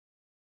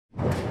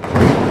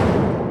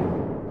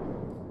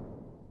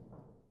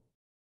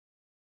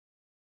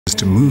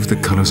to move the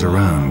colors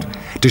around,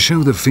 to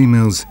show the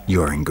females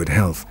you are in good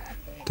health,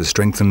 to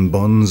strengthen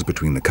bonds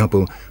between the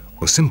couple,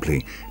 or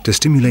simply to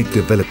stimulate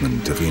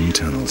development of the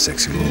internal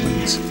sexual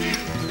organs.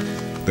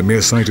 The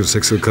mere sight of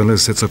sexual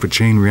colors sets off a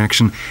chain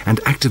reaction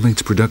and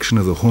activates production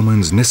of the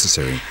hormones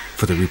necessary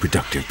for the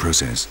reproductive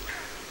process.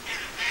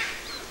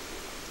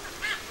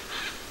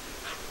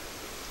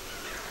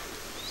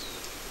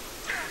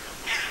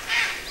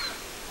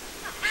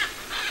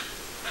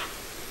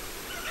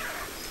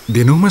 The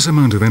enormous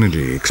amount of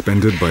energy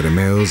expended by the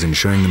males in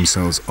showing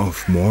themselves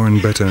off more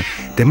and better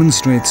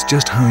demonstrates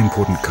just how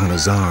important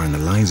colors are in the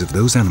lives of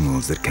those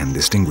animals that can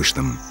distinguish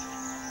them.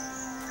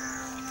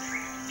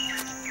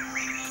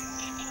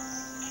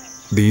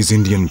 These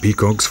Indian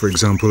peacocks, for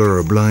example, are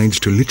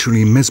obliged to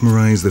literally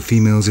mesmerize the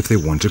females if they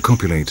want to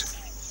copulate.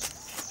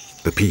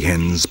 The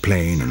peahens,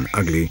 plain and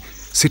ugly,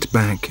 sit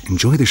back,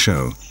 enjoy the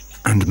show,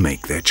 and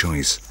make their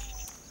choice.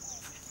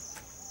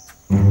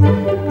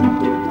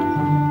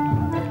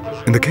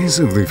 In the case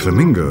of the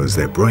flamingos,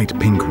 their bright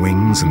pink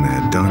wings and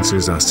their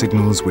dances are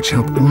signals which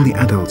help all the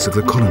adults of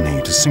the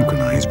colony to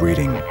synchronize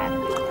breeding.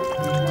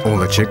 All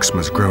the chicks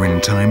must grow in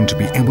time to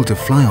be able to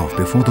fly off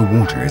before the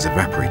water is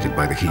evaporated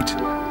by the heat.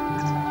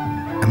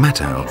 A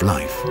matter of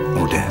life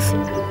or death.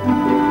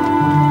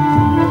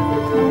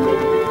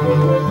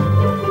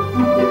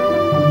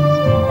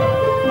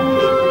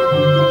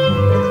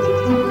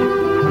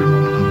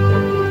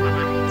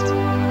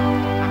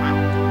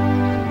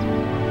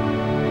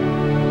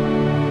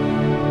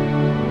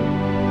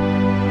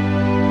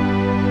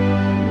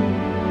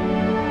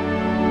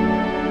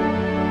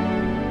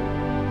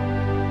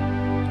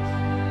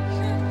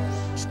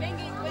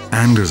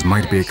 And as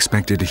might be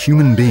expected,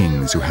 human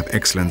beings who have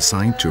excellent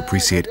sight to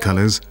appreciate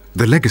colors,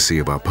 the legacy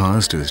of our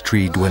past as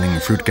tree-dwelling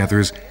fruit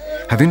gatherers,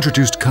 have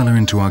introduced color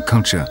into our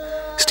culture,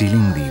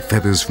 stealing the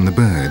feathers from the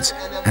birds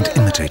and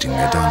imitating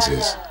their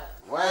dances.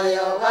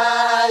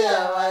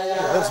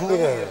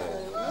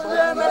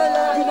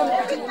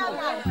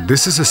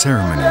 This is a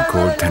ceremony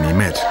called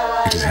Tanimet.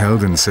 It is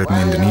held in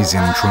certain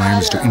Indonesian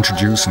tribes to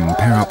introduce and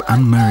pair up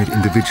unmarried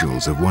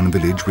individuals of one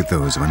village with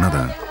those of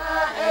another.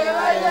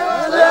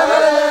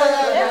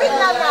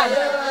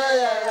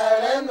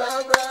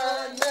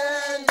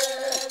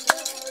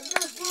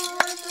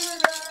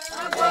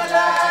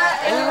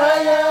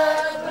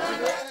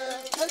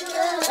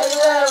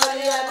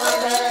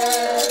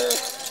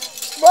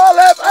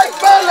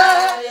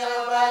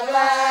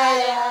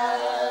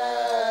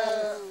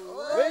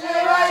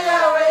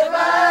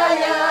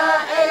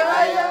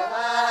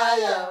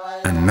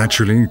 And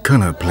naturally,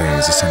 color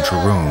plays a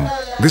central role,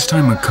 this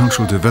time a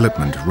cultural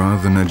development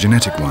rather than a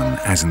genetic one,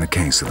 as in the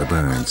case of the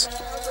birds.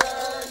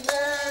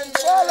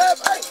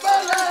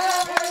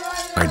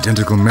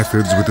 Identical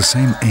methods with the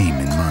same aim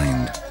in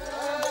mind.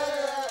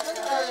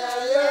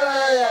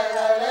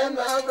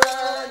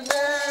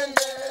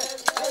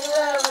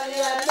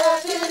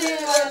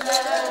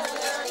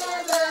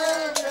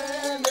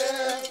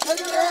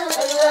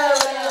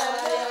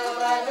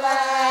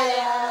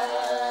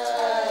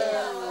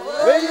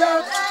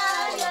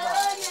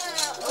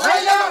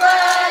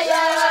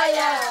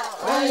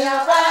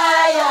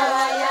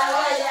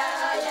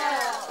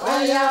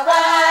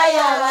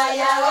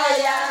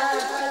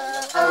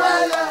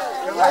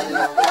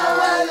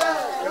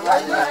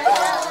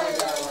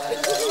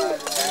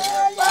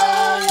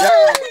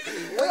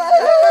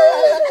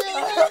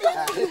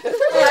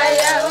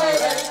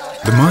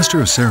 The master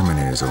of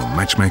ceremonies, or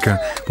matchmaker,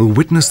 will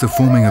witness the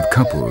forming of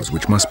couples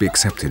which must be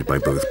accepted by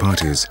both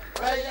parties.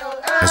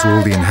 As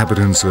all the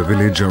inhabitants of a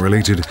village are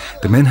related,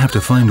 the men have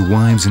to find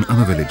wives in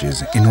other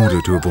villages in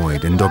order to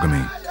avoid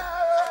endogamy.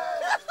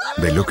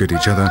 They look at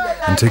each other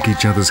and take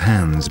each other's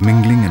hands,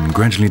 mingling and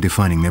gradually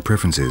defining their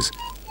preferences.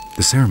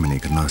 The ceremony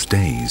can last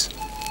days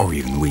or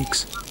even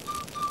weeks.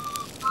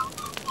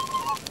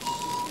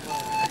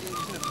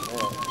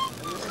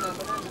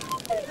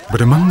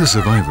 But among the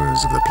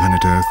survivors of the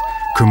planet Earth,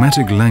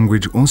 chromatic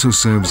language also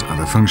serves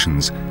other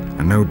functions,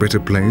 and no better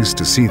place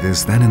to see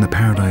this than in the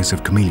paradise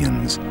of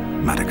chameleons,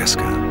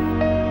 Madagascar.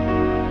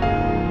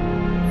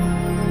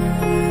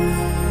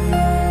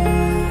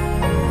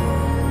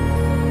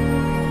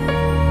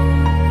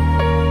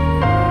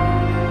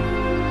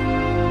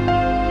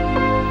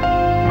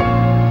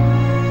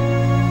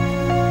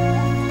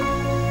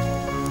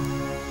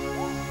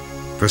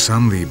 For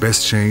some, the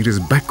best shade is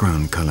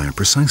background color,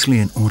 precisely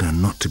in order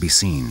not to be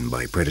seen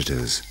by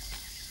predators.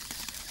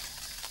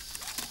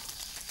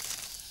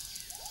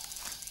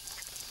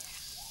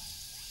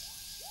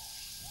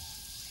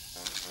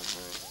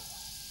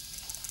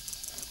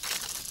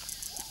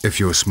 If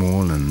you're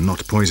small and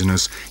not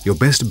poisonous, your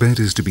best bet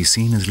is to be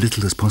seen as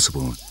little as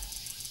possible.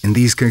 In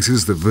these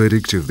cases, the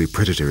verdict of the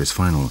predator is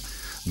final.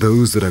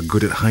 Those that are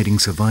good at hiding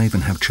survive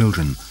and have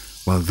children,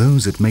 while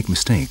those that make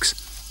mistakes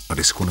are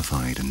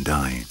disqualified and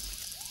die.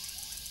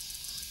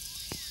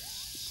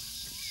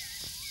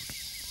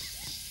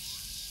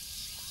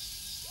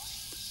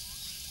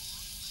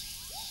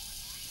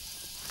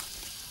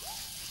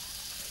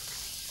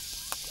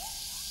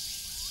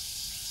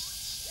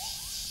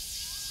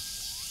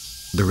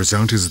 The the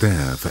result is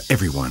there for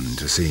everyone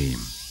to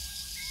see.